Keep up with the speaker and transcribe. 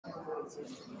Okay,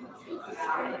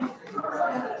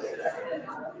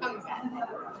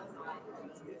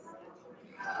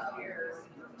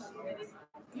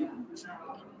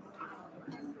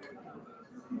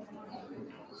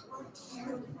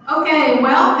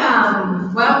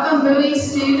 welcome. Welcome, Bowie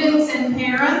students and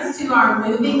parents, to our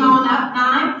Moving On Up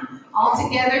night. All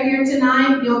together here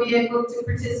tonight, you'll be able to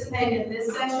participate in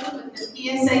this session with the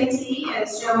PSAT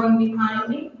as showing behind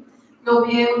me. You'll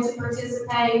be able to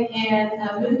participate in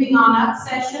a Moving On Up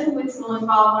session, which will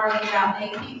involve learning about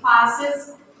AP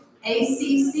classes,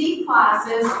 ACC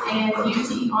classes, and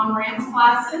UT on-ramps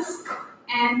classes.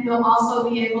 And you'll also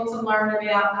be able to learn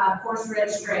about course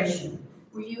registration.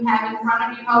 You have in front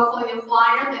of you hopefully a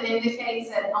flyer that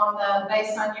indicates that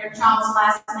based on your child's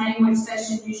last name, which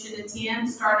session you should attend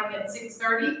starting at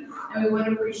 6:30, and we would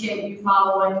appreciate you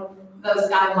following those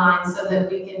guidelines so that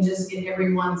we can just get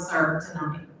everyone served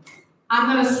tonight. I'm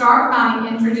going to start by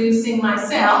introducing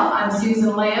myself. I'm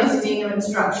Susan Leos, Dean of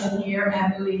Instruction here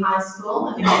at Bowie High School,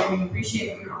 and again, we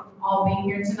appreciate you all being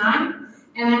here tonight.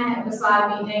 And I have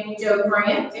beside me Amy Jo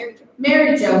Grant,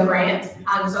 Mary Jo Grant,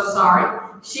 I'm so sorry.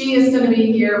 She is going to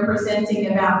be here presenting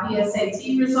about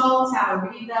PSAT results, how to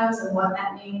read those, and what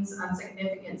that means on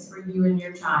significance for you and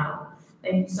your child.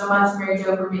 Thank you so much, Mary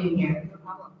Jo, for being here. No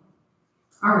problem.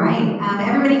 All right,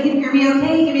 everybody can hear me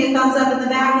okay? Give me a thumbs up in the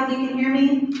back if you can hear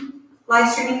me. Live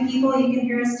streaming people, you can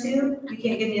hear us too? You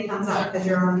can't give me a thumbs up because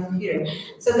you're on the computer.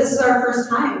 So this is our first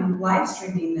time live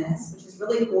streaming this, which is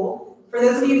really cool. For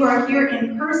those of you who are here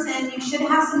in person, you should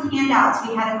have some handouts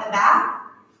we had in the back.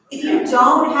 If you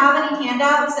don't have any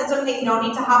handouts, that's okay. You don't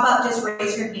need to hop up, just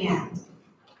raise your hand.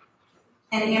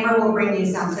 And Amber will bring you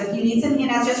some. So if you need some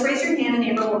handouts, just raise your hand and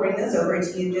Amber will bring those over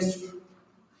to you. Just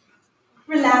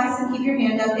relax and keep your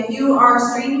hand up. If you are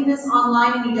streaming this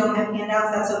online and you don't have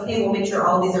handouts, that's okay. We'll make sure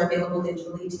all of these are available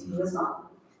digitally to you as well.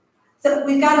 So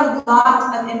we've got a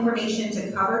lot of information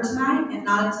to cover tonight and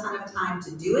not a ton of time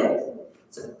to do it.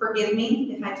 So forgive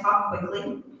me if I talk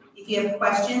quickly. If you have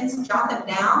questions, jot them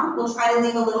down. We'll try to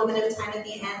leave a little bit of time at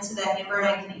the end so that Amber and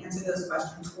I can answer those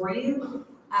questions for you.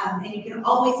 And you can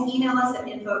always email us at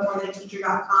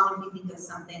info@morethanteacher.com if you think of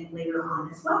something later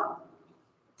on as well.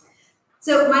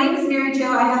 So my name is Mary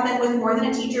Jo. I have been with More Than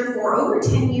a Teacher for over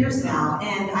 10 years now,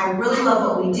 and I really love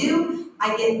what we do.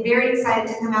 I get very excited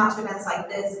to come out to events like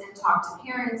this and talk to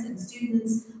parents and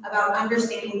students about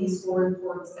understanding these school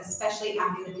reports, especially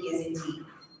after the PSAT.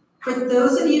 For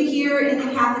those of you here in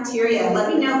the cafeteria,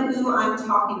 let me know who I'm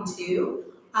talking to.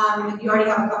 If you already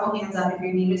have a couple hands up, if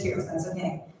you need materials, that's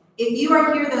okay. If you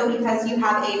are here though because you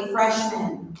have a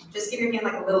freshman, just give your hand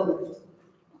like a little lift.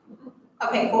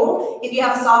 Okay, cool. If you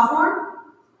have a sophomore,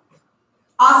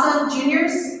 awesome.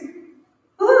 Juniors,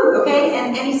 woohoo, okay,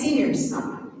 and any seniors.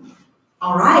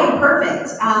 All right, perfect.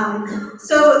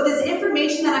 So this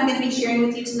information that I'm going to be sharing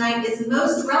with you tonight is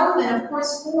most relevant, of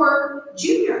course, for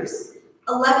juniors.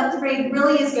 11th grade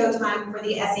really is go time for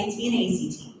the SAT and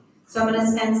ACT. So I'm going to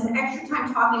spend some extra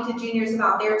time talking to juniors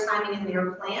about their timing and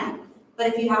their plan. But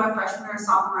if you have a freshman or a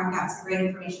sophomore, I've got some great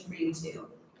information for you too.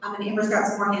 And Amber's got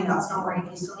some more handouts. Don't worry if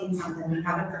you still need something. We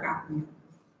haven't forgotten.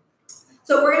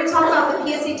 So we're going to talk about the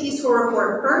PSAT score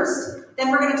report first.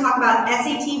 Then we're going to talk about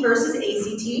SAT versus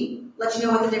ACT. Let you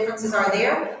know what the differences are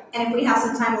there. And if we have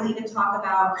some time, we'll even talk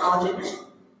about college admission.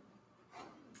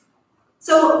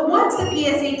 So what's the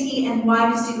PSAT and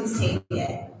why do students take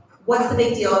it? What's the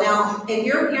big deal? Now, if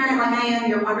you're a parent like I am,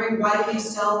 you're wondering why we do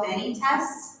so many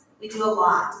tests. We do a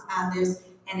lot. There's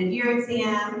end of year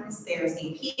exams, there's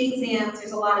AP exams,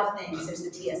 there's a lot of things. There's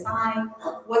the TSI.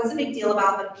 What's the big deal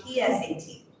about the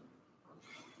PSAT?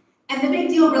 And the big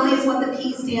deal really is what the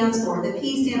P stands for. The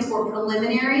P stands for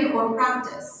preliminary or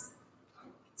practice.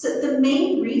 So the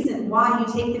main reason why you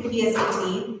take the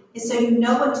PSAT is so you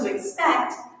know what to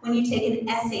expect when you take an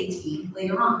SAT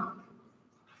later on.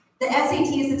 The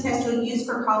SAT is the test you'll use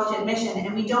for college admission,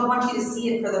 and we don't want you to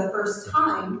see it for the first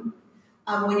time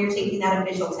when you're taking that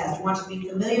official test. We want you to be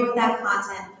familiar with that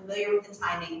content, familiar with the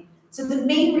timing. So the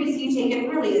main reason you take it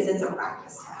really is it's a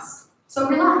practice test. So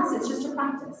relax, it's just a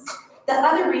practice. The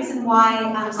other reason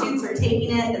why students are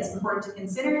taking it that's important to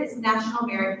consider is national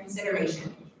merit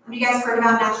consideration. Have you guys heard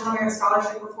about National Merit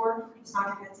Scholarship before? Just nod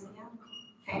your heads in, yeah?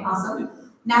 Okay, awesome.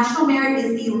 National Merit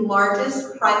is the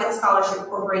largest private scholarship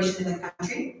corporation in the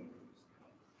country.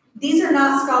 These are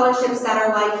not scholarships that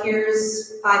are like,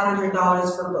 here's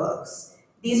 $500 for books.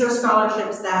 These are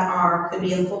scholarships that could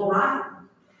be a full ride,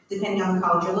 depending on the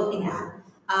college you're looking at.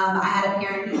 I had a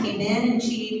parent who came in and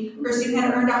her student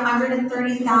had earned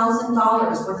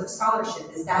 $130,000 worth of scholarship.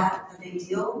 Is that a big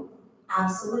deal?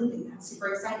 Absolutely, that's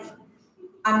super exciting.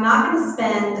 I'm not going to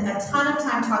spend a ton of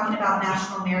time talking about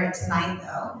national merit tonight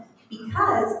though.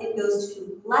 because it goes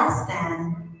to less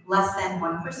than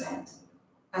 1%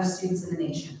 of students in the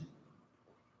nation.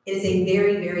 It is a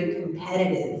very, very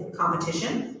competitive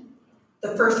competition.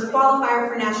 The first qualifier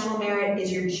for national merit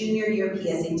is your junior year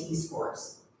PSAT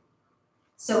scores.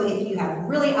 So if you have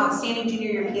really outstanding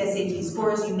junior year PSAT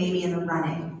scores, you may be in the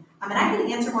running. And I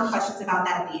can answer more questions about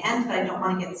that at the end, but I don't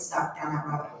want to get stuck down that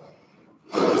rabbit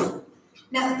hole.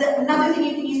 Now, another thing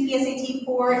you can use PSAT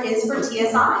for is for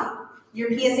TSI.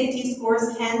 Your PSAT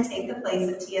scores can take the place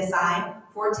of TSI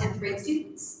for 10th grade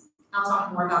students. I'll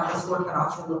talk more about the score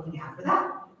cutoffs you're looking at for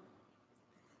that.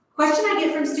 Question I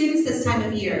get from students this time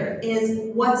of year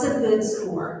is, what's a good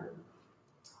score?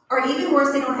 Or even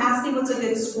worse, they don't ask me what's a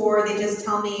good score, they just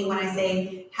tell me when I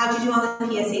say, how'd you do on the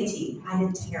PSAT? I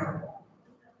did terrible.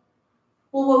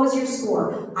 Well, what was your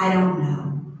score? I don't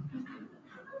know.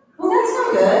 Well, that's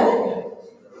not good.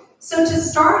 So to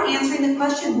start answering the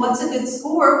question, what's a good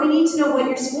score, we need to know what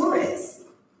your score is,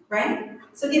 right?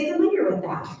 So get familiar with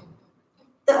that.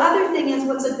 The other thing is,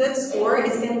 what's a good score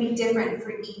is going to be different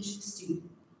for each student.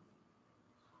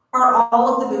 Are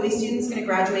all of the Bowie students going to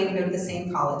graduate and go to the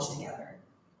same college together?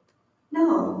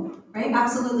 No, right?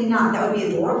 Absolutely not. That would be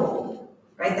adorable,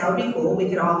 right? That would be cool.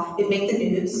 It'd make the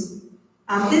news.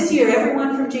 This year,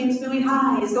 everyone from James Bowie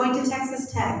High is going to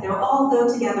Texas Tech. They'll all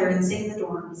go together and stay in the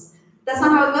dorms. That's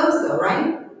not how it goes though,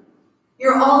 right?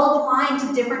 You're all applying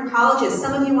to different colleges.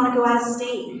 Some of you want to go out of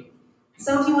state.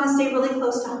 Some of you want to stay really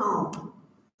close to home.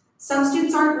 Some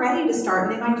students aren't ready to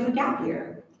start and they might do a gap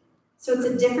year. So it's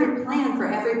a different plan for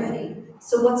everybody.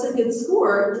 So what's a good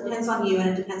score depends on you and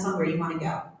it depends on where you want to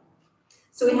go.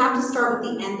 So we have to start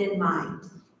with the end in mind.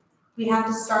 We have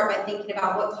to start by thinking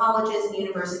about what colleges and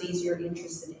universities you're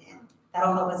interested in.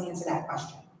 That'll help us answer that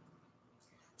question.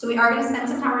 So we are going to spend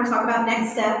some time, we're going to talk about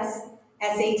next steps,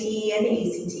 SAT and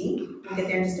ACT. We'll get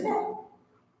there in just a bit.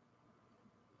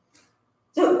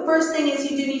 So first thing is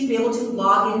you do need to be able to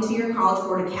log into your College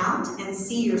Board account and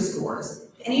see your scores.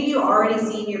 Have any of you already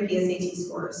seen your PSAT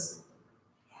scores?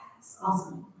 Yes,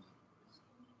 awesome.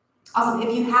 Awesome.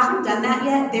 If you haven't done that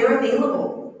yet, they're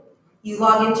available. You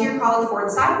log into your College Board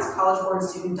site, it's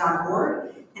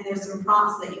collegeboardstudent.org, and there's some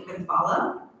prompts that you can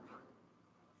follow.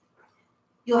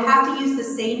 You'll have to use the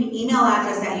same email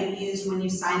address that you used when you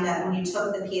signed up, when you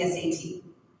took the PSAT.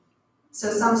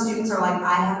 So some students are like,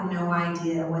 I have no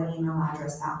idea what email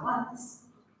address that was.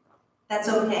 That's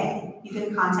okay. You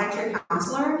can contact your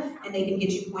counselor and they can get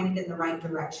you pointed in the right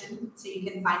direction so you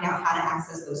can find out how to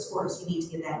access those scores. You need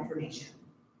to get that information.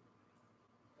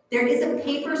 There is a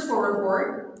paper score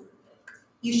report.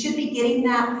 You should be getting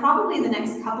that probably in the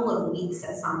next couple of weeks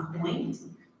at some point.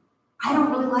 I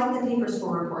don't really like the paper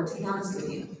score report, to be honest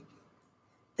with you.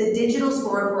 The digital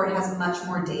score report has much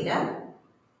more data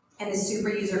and is super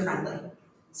user-friendly.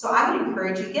 So I would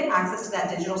encourage you to get access to that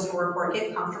digital score report,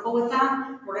 get comfortable with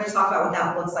that. We're going to talk about what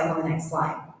that looks like on the next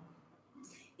slide.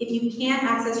 If you can't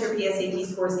access your PSAT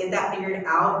scores, get that figured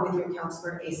out with your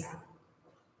counselor ASAP.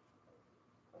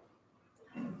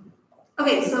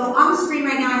 Okay, so on the screen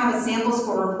right now I have a sample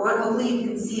score report. Hopefully you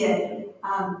can see it.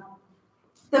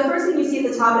 The first thing you see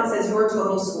at the top, it says your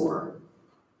total score.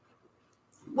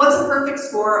 What's a perfect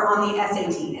score on the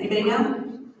SAT? Anybody know?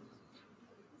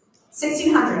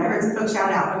 1,600. I heard some folks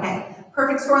shout out. Okay.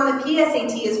 Perfect score on the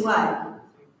PSAT is what?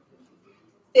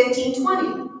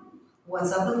 1520.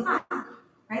 What's up with that?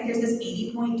 Right? There's this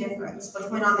 80-point difference. What's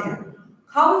going on there?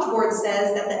 College Board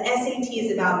says that the SAT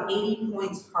is about 80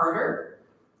 points harder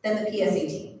than the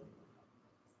PSAT.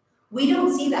 We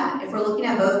don't see that. If we're looking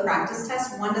at both practice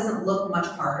tests, one doesn't look much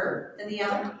harder than the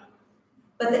other.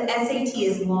 But the SAT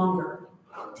is longer.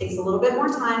 It takes a little bit more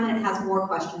time and it has more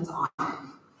questions on it.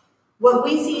 What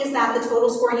we see is that the total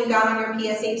score you got on your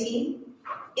PSAT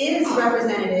is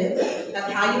representative of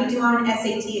how you would do on an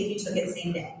SAT if you took it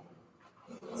same day.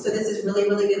 So this is really,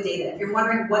 really good data. If you're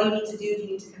wondering what you need to do you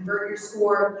need to convert your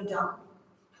score, you don't.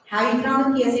 How you get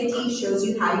on the PSAT shows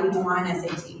you how you would do on an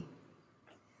SAT.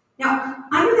 Now,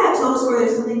 under that total score,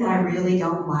 there's something that I really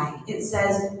don't like. It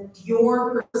says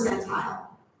your percentile.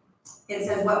 It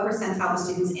says what percentile the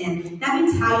student's in. That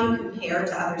means how you compare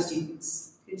to other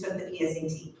students who took the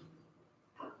PSAT.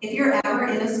 If you're ever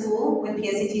in a school when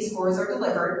PSAT scores are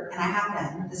delivered, and I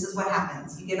have been, this is what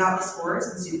happens. You give out the scores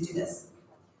and students do this.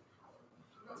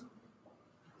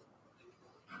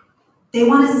 They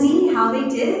want to see how they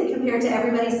did compared to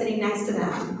everybody sitting next to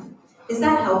them. Is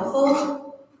that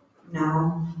helpful?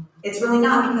 No. It's really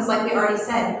not, because like we already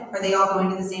said, are they all going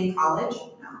to the same college?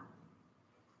 No.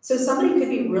 So somebody could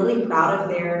be really proud of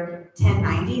their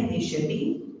 1090, and they should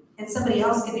be, and somebody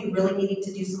else could be really needing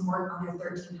to do some work on their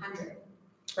 1300,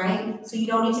 right? So you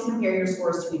don't need to compare your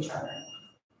scores to each other.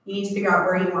 You need to figure out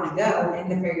where you want to go and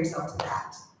compare yourself to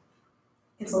that.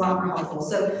 It's a lot more helpful.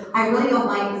 So I really don't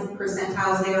like the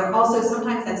percentiles there. Also,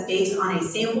 sometimes that's based on a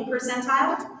sample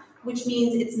percentile, which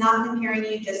means it's not comparing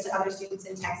you just to other students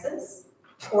in Texas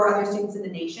or other students in the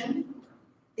nation.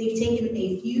 They've taken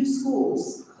a few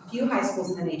schools, a few high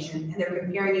schools in the nation, and they're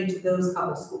comparing you to those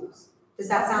couple schools. Does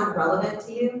that sound relevant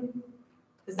to you?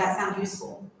 Does that sound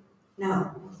useful?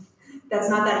 No, that's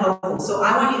not that helpful. So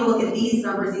I want you to look at these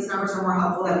numbers. These numbers are more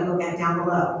helpful that we look at down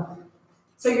below.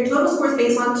 So your total score is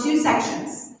based on two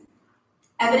sections.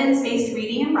 Evidence-based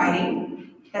reading and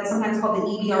writing, that's sometimes called the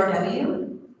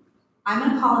EBRW. I'm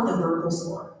going to call it the verbal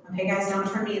score. Okay, guys, don't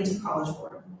turn me into College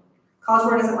Board. College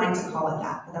Board doesn't like to call it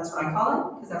that, but that's what I call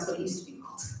it because that's what it used to be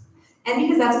called. And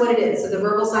because that's what it is. So the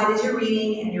verbal side is your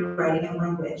reading and your writing and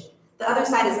language. The other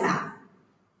side is math.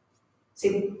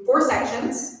 So 4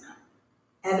 sections.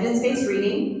 Evidence-based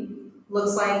reading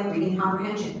looks like reading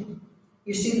comprehension.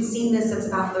 Your student's seen this since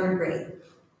about 3rd grade.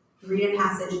 You read a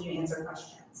passage and you answer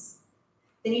questions.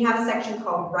 Then you have a section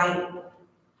called writing.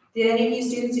 Did any of you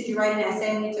students, did you write an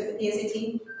essay when you took the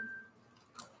PSAT?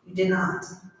 You did not.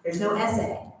 There's no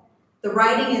essay. The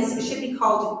writing it should be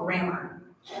called grammar.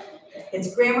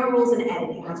 It's grammar rules and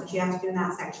editing. That's what you have to do in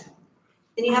that section.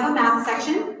 Then you have a math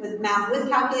section with math with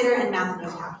calculator and math no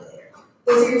calculator.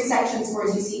 Those are your section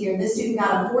scores you see here. This student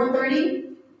got a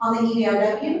 430 on the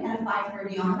EBRW and a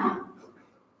 530 on math.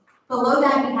 Below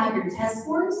that, you have your test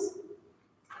scores.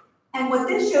 And what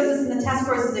this shows us in the test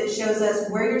scores is it shows us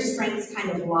where your strengths kind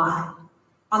of lie.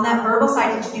 On that verbal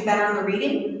side, did you do better on the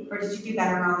reading or did you do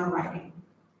better on the writing?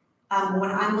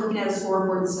 When I'm looking at a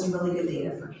scoreboard, this is really good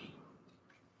data for me.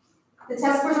 The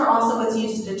test scores are also what's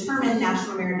used to determine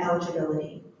national merit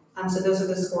eligibility. So those are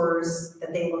the scores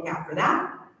that they look at for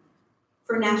that.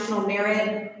 For national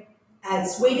merit,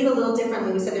 it's weighted a little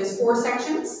differently. We said there's 4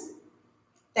 sections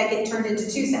that get turned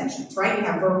into 2 sections, right? You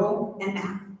have verbal and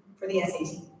math for the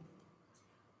SAT.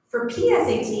 For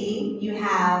PSAT, you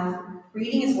have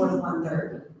reading is worth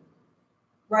 1/3,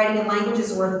 writing and language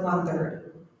is worth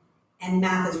 1/3, and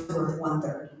math is worth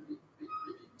 1/3.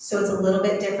 So it's a little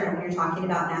bit different when you're talking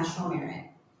about national merit.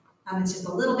 It's just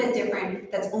a little bit different.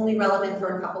 That's only relevant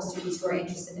for a couple students who are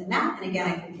interested in that. And again,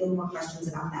 I can field more questions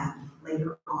about that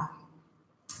later on.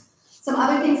 Some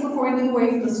other things before we move away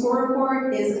from the score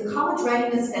report is the college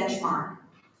readiness benchmark.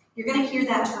 You're going to hear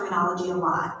that terminology a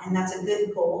lot, and that's a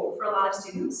good goal for a lot of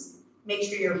students. Make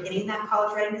sure you're hitting that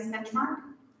college readiness benchmark.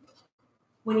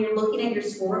 When you're looking at your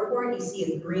score report, you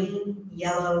see a green,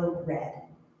 yellow, red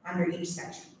under each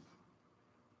section.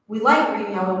 We like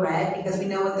green, yellow, red because we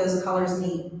know what those colors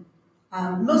mean.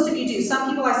 Most of you do. Some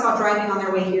people I saw driving on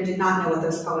their way here did not know what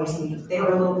those colors mean. They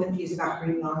were a little confused about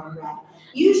green, yellow, and red.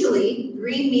 Usually,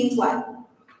 green means what?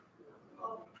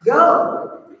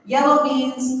 Go. Yellow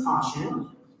means caution.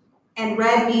 And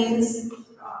red means,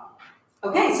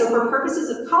 okay, so for purposes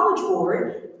of College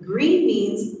Board, green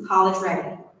means college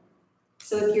ready.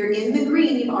 So if you're in the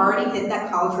green, you've already hit that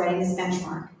college readiness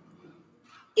benchmark.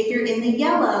 If you're in the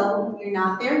yellow, you're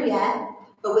not there yet,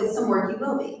 but with some work you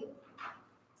will be.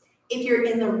 If you're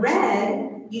in the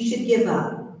red, you should give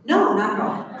up. No, not at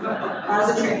all. That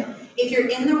was a trick. If you're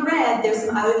in the red, there's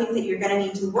some other things that you're going to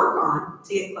need to work on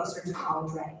to get closer to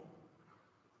college ready.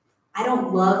 I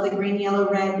don't love the green, yellow,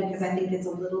 red because I think it's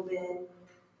a little bit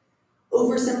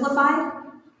oversimplified.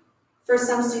 For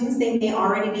some students, they may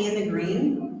already be in the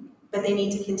green, but they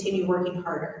need to continue working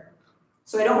harder.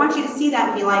 So I don't want you to see that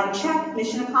and be like, check,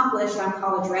 mission accomplished, I'm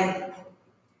college ready.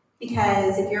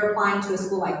 Because if you're applying to a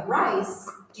school like Rice,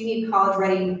 do you need college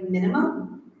ready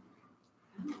minimum?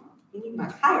 No, you need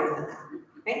much higher than that,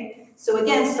 right? So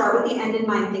again, start with the end in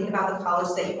mind. Think about the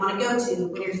college that you want to go to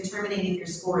when you're determining if your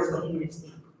score is what you need it to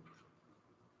be.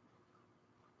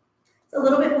 A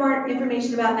little bit more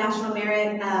information about national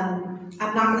merit. I'm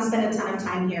not going to spend a ton of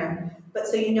time here, but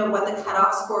so you know what the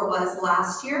cutoff score was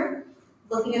last year.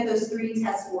 Looking at those 3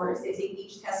 test scores, they take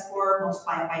each test score,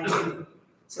 multiply it by 2.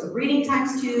 So reading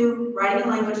times 2, writing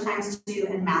and language times 2,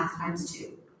 and math times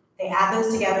 2. They add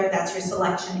those together, that's your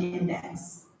selection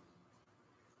index.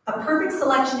 A perfect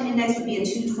selection index would be a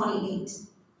 228.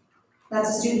 That's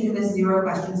a student who missed 0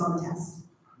 questions on the test.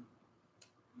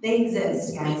 They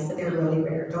exist, guys, but they're really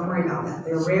rare. Don't worry about that.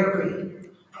 They're a rare breed.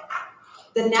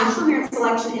 The National Merit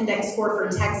Selection Index score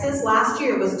for Texas last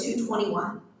year was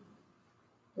 221.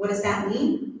 What does that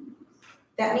mean?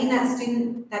 That means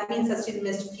that student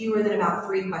missed fewer than about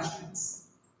 3 questions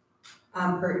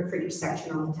for each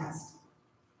section on the test.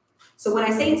 So when I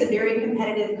say it's a very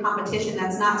competitive competition,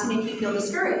 that's not to make you feel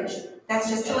discouraged. That's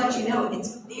just to let you know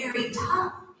it's very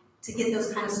tough to get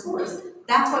those kind of scores.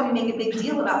 That's why we make a big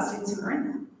deal about students who earn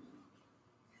them.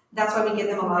 That's why we give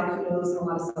them a lot of kudos and a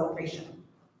lot of celebration.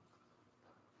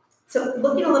 So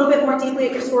looking a little bit more deeply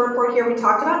at your score report here, we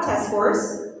talked about test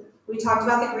scores. We talked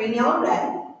about the green, yellow,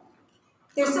 red.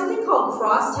 There's something called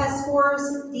cross-test scores.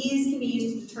 These can be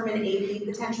used to determine AP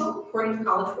potential according to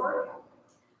College Board.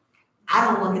 I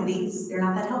don't look at these. They're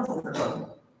not that helpful for you.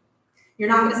 You're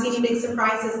not going to see any big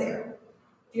surprises there.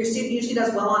 If your student usually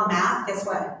does well on math, guess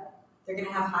what? They're going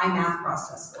to have high math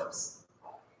cross-test scores.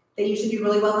 They usually do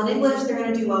really well in English. They're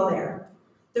going to do well there.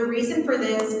 The reason for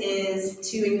this is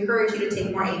to encourage you to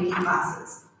take more AP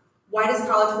classes. Why does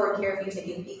College Board care if you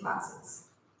take AP classes?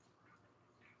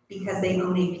 Because they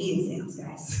own AP exams,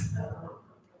 guys.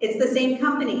 It's the same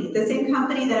company. The same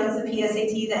company that owns the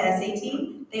PSAT, the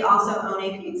SAT, they also own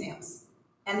AP exams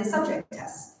and the subject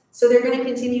tests. So they're going to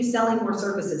continue selling more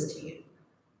services to you.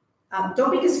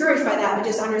 Don't be discouraged by that, but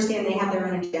just understand they have their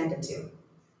own agenda too.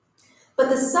 But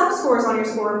the sub-scores on your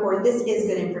score report, this is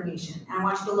good information. And I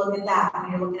want you to look at that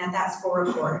when you're looking at that score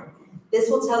report. This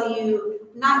will tell you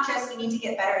not just you need to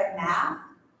get better at math.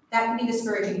 That can be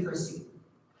discouraging for a student.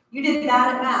 You did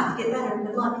bad at math, get better,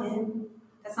 good luck, kid.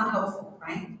 That's not helpful,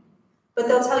 right? But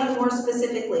they'll tell you more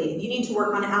specifically, you need to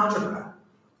work on algebra.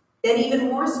 Then even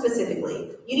more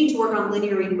specifically, you need to work on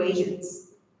linear equations.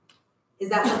 Is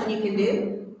that something you can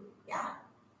do? Yeah.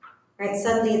 Right?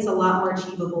 Suddenly it's a lot more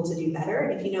achievable to do better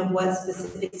if you know what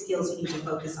specific skills you need to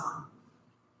focus on.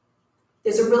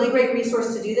 There's a really great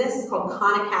resource to do this called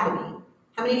Khan Academy.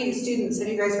 How many of you students, have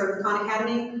you guys heard of Khan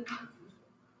Academy?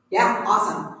 Yeah,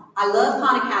 awesome. I love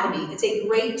Khan Academy. It's a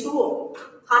great tool.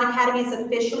 Khan Academy is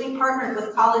officially partnered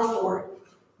with College Board.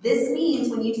 This means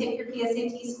when you take your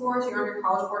PSAT scores, you're on your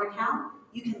College Board account,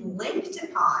 you can link to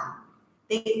Khan.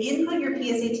 They input your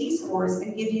PSAT scores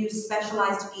and give you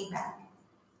specialized feedback.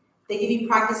 They give you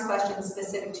practice questions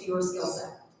specific to your skill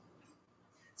set.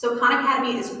 So Khan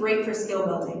Academy is great for skill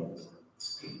building.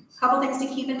 A couple things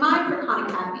to keep in mind for Khan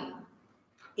Academy.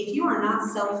 If you are not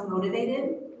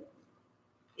self-motivated,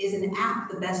 is an app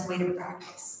the best way to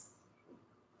practice?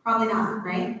 Probably not,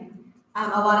 right? A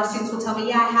lot of students will tell me,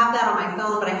 yeah, I have that on my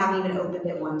phone, but I haven't even opened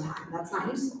it one time. That's not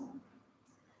useful.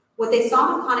 What they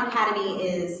saw with Khan Academy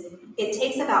is it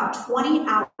takes about 20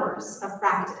 hours of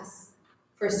practice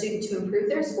for a student to improve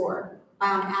their score by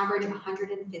on average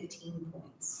 115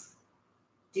 points.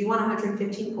 Do you want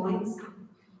 115 points?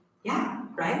 Yeah,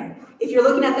 right? If you're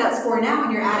looking at that score now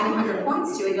and you're adding 100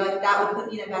 points to it, you're like, that would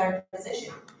put me in a better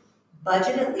position.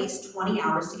 Budget at least 20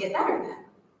 hours to get better then.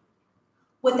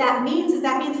 What that means is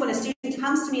when a student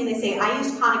comes to me and they say, I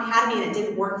used Khan Academy and it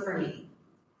didn't work for me.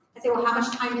 I say, well, how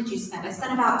much time did you spend? I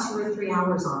spent about 2 or 3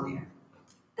 hours on there.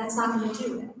 That's not going to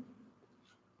do it.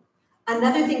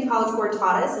 Another thing College Board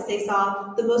taught us is they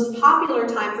saw the most popular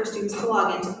time for students to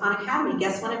log into Khan Academy.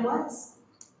 Guess when it was?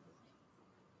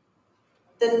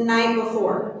 The night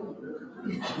before.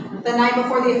 The night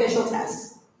before the official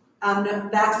test.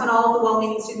 That's when all of the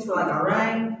well-meaning students were like, all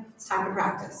right, it's time to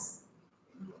practice.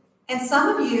 And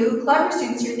some of you, clever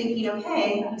students, you're thinking,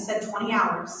 okay, you said 20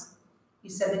 hours. You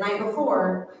said the night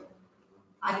before,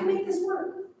 I can make this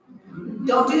work.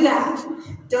 Don't do that.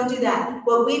 Don't do that.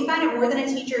 What we find at More Than a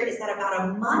Teacher is that about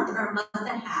a month or a month and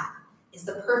a half is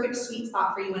the perfect sweet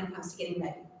spot for you when it comes to getting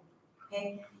ready.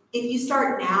 Okay? If you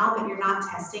start now, but you're not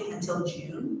testing until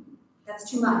June, that's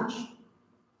too much.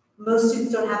 Most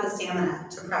students don't have the stamina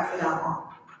to prep for that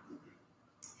long.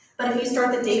 But if you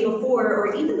start the day before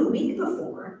or even the week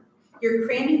before, you're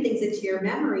cramming things into your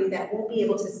memory that won't be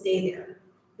able to stay there.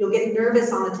 You'll get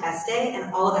nervous on the test day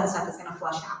and all of that stuff is going to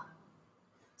flush out.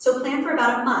 So plan for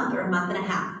about a month or a month and a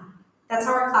half. That's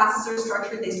how our classes are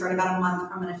structured. They start about a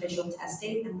month from an official test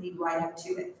date and lead right up to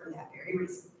it for that very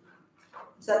reason.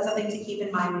 So that's something to keep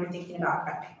in mind when you're thinking about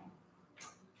prepping.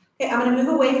 Okay, I'm going to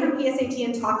move away from PSAT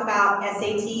and talk about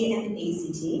SAT and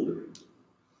ACT.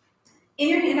 In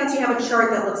your handouts, you have a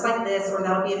chart that looks like this, or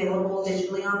that'll be available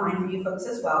digitally online for you folks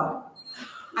as well.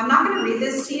 I'm not going to read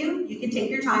this to you. You can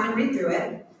take your time and read through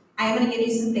it. I am going to give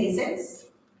you some basics.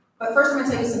 But first, I'm going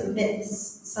to tell you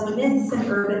some myths and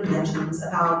urban legends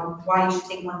about why you should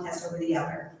take one test over the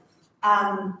other.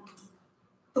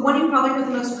 The one you've probably heard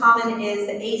the most common is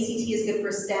that ACT is good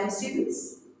for STEM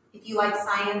students. If you like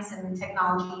science and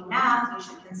technology and math, you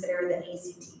should consider the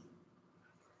ACT.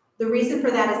 The reason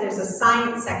for that is there's a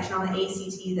science section on the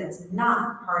ACT that's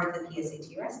not part of the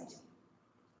PSAT or SAT.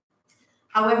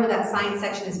 However, that science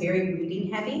section is very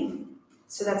reading heavy,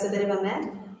 so that's a bit of a myth.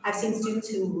 I've seen students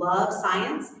who love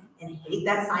science and hate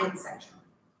that science section.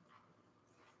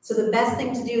 So the best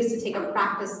thing to do is to take a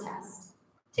practice test.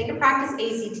 Take a practice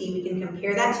ACT. We can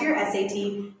compare that to your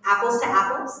SAT, apples to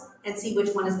apples, and see which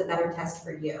one is the better test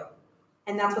for you.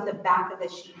 And that's what the back of the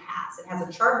sheet has. It has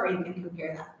a chart where you can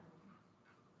compare that.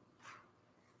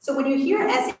 So when you hear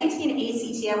SAT and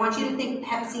ACT, I want you to think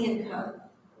Pepsi and Coke.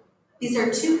 These are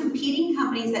two competing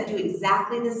companies that do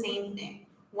exactly the same thing.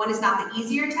 One is not the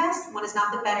easier test, one is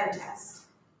not the better test.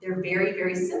 They're very,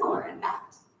 very similar, in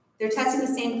fact. They're testing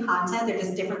the same content, they're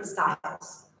just different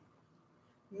styles.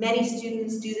 Many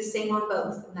students do the same on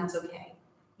both, and that's okay.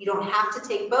 You don't have to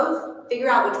take both. Figure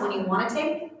out which one you want to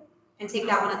take, and take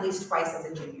that one at least twice as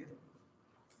a junior.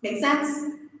 Make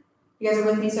sense? You guys are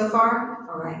with me so far?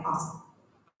 All right, awesome.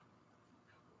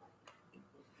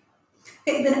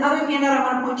 Okay, the other handout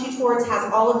I want to point you towards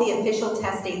has all of the official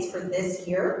test dates for this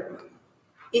year.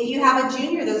 If you have a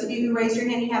junior, those of you who raised your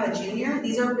hand, you have a junior,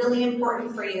 these are really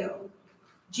important for you.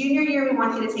 Junior year, we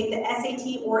want you to take the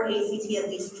SAT or ACT at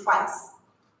least twice.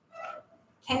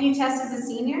 Can you test as a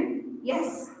senior?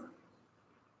 Yes.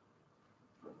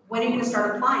 When are you going to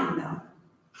start applying, though?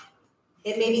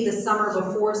 It may be the summer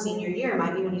before senior year, it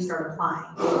might be when you start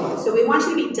applying. So we want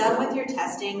you to be done with your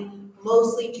testing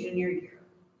mostly junior year.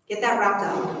 Get that wrapped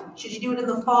up. Should you do it in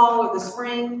the fall or the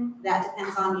spring? That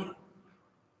depends on you.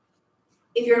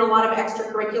 If you're in a lot of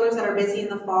extracurriculars that are busy in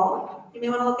the fall, you may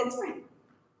want to look at spring.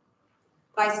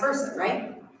 Vice versa,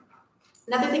 right?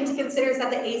 Another thing to consider is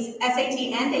that the SAT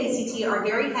and ACT are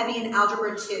very heavy in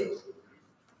Algebra 2.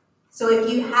 So if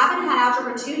you haven't had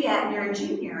Algebra 2 yet and you're a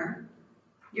junior,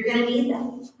 you're going to need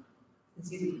them.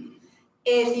 Excuse me.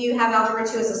 If you have Algebra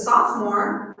 2 as a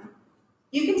sophomore,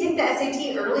 you can take the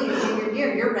SAT early in junior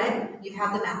year. You're ready. You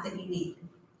have the math that you need.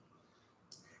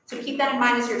 So keep that in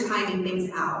mind as you're timing things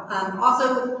out.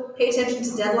 Also, pay attention to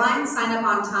deadlines. Sign up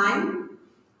on time.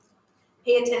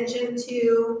 Pay attention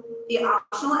to the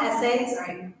optional essay.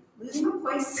 Sorry, losing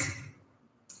my voice.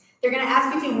 They're going to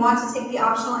ask you if you want to take the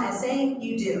optional essay.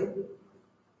 You do.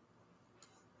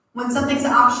 When something's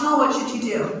optional, what should you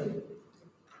do?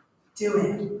 Do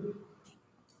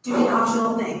it. Do the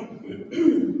optional thing.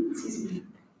 Excuse me.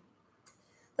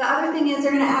 The other thing is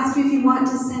they're going to ask you if you want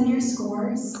to send your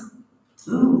scores.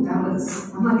 Ooh,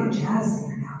 I'm like a jazz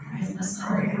singer now, guys. I'm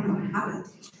sorry, I don't know what happened.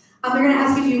 They're going to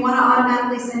ask you if you want to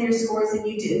automatically send your scores, and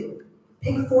you do.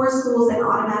 Pick 4 schools and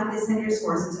automatically send your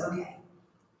scores, it's okay.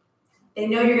 They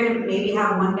know you're going to maybe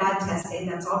have one bad test day,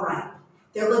 that's all right.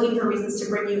 They're looking for reasons to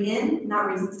bring you in, not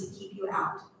reasons to keep you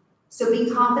out. So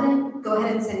be confident, go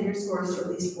ahead and send your scores to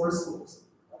at least 4 schools.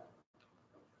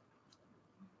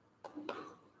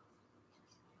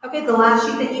 Okay, the last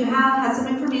sheet that you have has some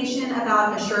information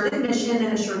about assured admission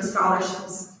and assured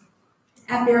scholarships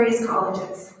at various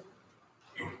colleges.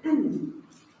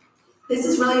 This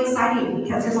is really exciting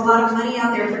because there's a lot of money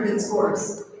out there for good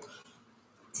scores.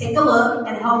 Take a look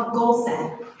and help goal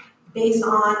set based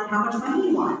on how much money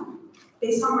you want,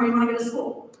 based on where you want to go to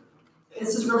school.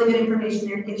 This is really good information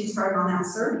there to get you started on that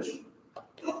search.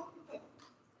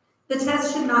 The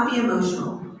test should not be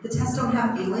emotional. The tests don't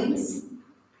have feelings.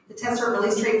 The tests are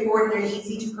really straightforward and they're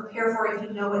easy to prepare for if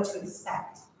you know what to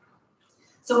expect.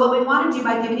 So what we want to do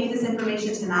by giving you this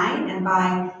information tonight, and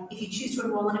by, if you choose to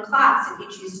enroll in a class, if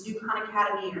you choose to do Khan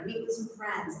Academy or meet with some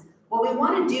friends, what we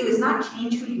want to do is not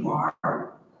change who you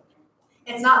are.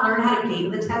 It's not learn how to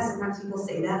game the test. Sometimes people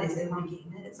say that is they want to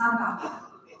game it. It's not about that.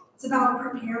 It's about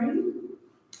preparing.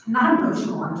 I'm not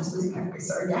emotional, I'm just losing my voice,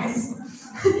 sorry guys.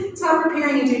 It's about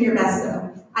preparing and doing your best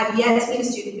though. I've yet to meet a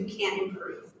student who can't improve.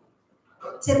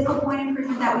 Typical point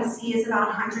improvement that we see is about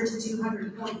 100 to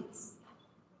 200 points.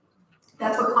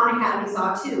 That's what Khan Academy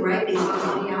saw too, right? Based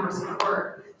on 20 hours of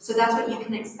work. So that's what you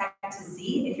can expect to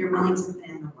see if you're willing to put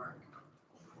in the work.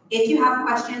 If you have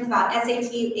questions about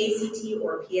SAT, ACT,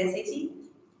 or PSAT,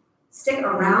 stick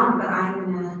around, but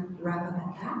I'm going to wrap up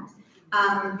at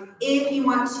that. If you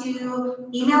want to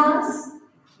email us,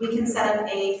 we can set up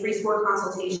a free score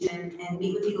consultation and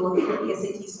meet with you to look at your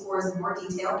PSAT scores in more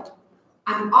detail.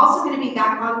 I'm also going to be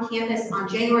back on campus on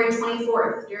January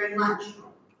 24th during lunch.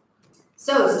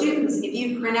 So students, if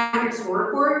you print out your score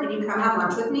report and you come have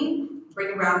lunch with me,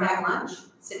 bring a brown bag lunch,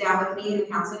 sit down with me in the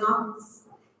counseling office,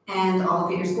 and I'll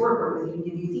look at your score report with you and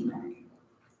give you feedback.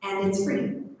 And it's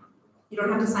free. You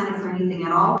don't have to sign up for anything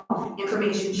at all.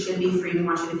 Information should be free. We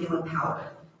want you to feel empowered.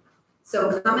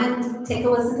 So come and take a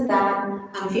listen to that.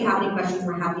 If you have any questions,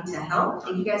 we're happy to help.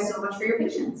 Thank you guys so much for your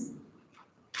patience.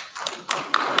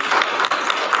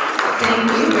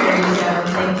 Thank you, Mary Jo.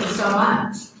 Thank you so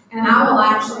much. And I will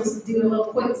actually do a little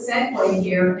quick segue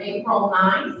here. April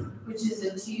 9th, which is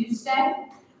a Tuesday,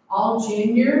 all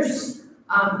juniors,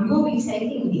 you will be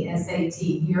taking the SAT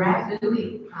here at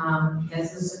Bowie.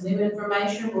 This is some new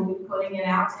information. We'll be putting it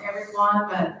out to everyone,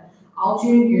 but all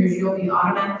juniors, you'll be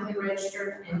automatically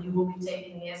registered and you will be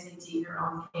taking the SAT here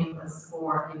on campus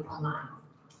for April 9th.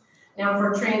 Now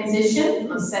for transition,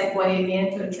 let's segue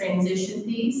again to a transition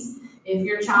piece. If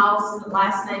your child's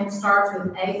last name starts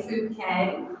with A through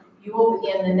K, you will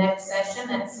begin the next session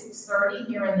at 6:30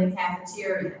 here in the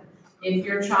cafeteria. If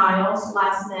your child's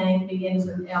last name begins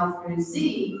with L through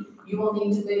Z, you will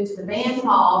need to move to the band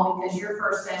hall because your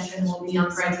first session will be on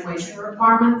graduation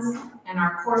requirements and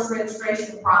our course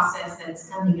registration process that's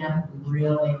coming up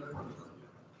really quickly.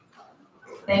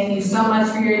 Thank you so much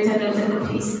for your attendance at the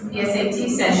PSAT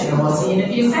session. We'll see you in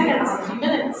a few seconds.